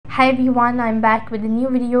Hi everyone, I'm back with a new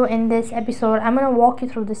video. In this episode, I'm going to walk you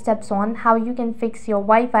through the steps on how you can fix your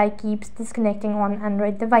Wi-Fi keeps disconnecting on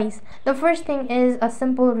Android device. The first thing is a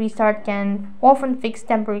simple restart can often fix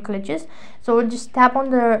temporary glitches. So just tap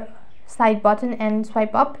on the side button and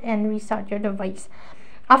swipe up and restart your device.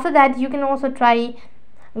 After that, you can also try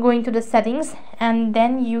going to the settings, and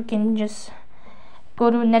then you can just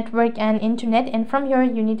go to network and internet, and from here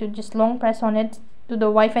you need to just long press on it to the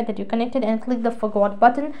Wi-Fi that you connected and click the forgot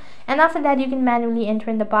button, and after that you can manually enter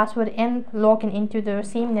in the password and log in into the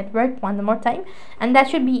same network one more time, and that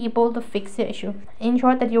should be able to fix the issue.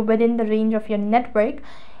 Ensure that you're within the range of your network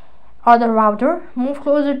or the router. Move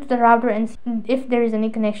closer to the router and see if there is any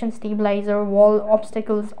connection stabilizer, wall,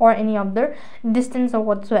 obstacles, or any other distance or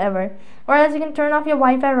whatsoever. Or else you can turn off your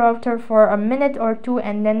Wi-Fi router for a minute or two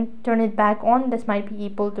and then turn it back on. This might be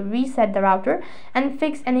able to reset the router and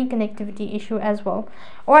fix any connectivity issue as well.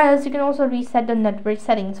 Or else you can also reset the network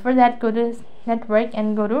settings. For that, go to network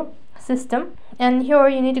and go to system, and here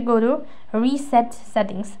you need to go to reset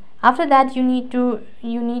settings. After that, you need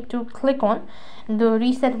to click on the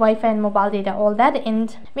reset Wi-Fi and mobile data, all that,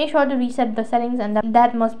 and make sure to reset the settings, and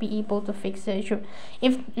that must be able to fix the issue.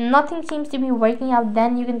 If nothing seems to be working out,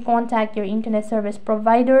 then you can contact your internet service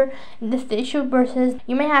provider. If the issue persists,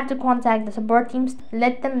 you may have to contact the support teams,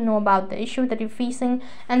 let them know about the issue that you're facing,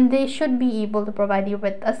 and they should be able to provide you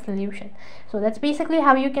with a solution. So that's basically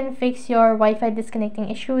how you can fix your Wi-Fi disconnecting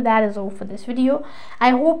issue. That is all for this video.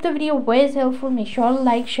 I hope the video was helpful. Make sure to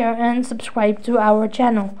like, share, and subscribe to our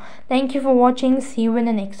channel. Thank you for watching. See you in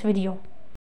the next video.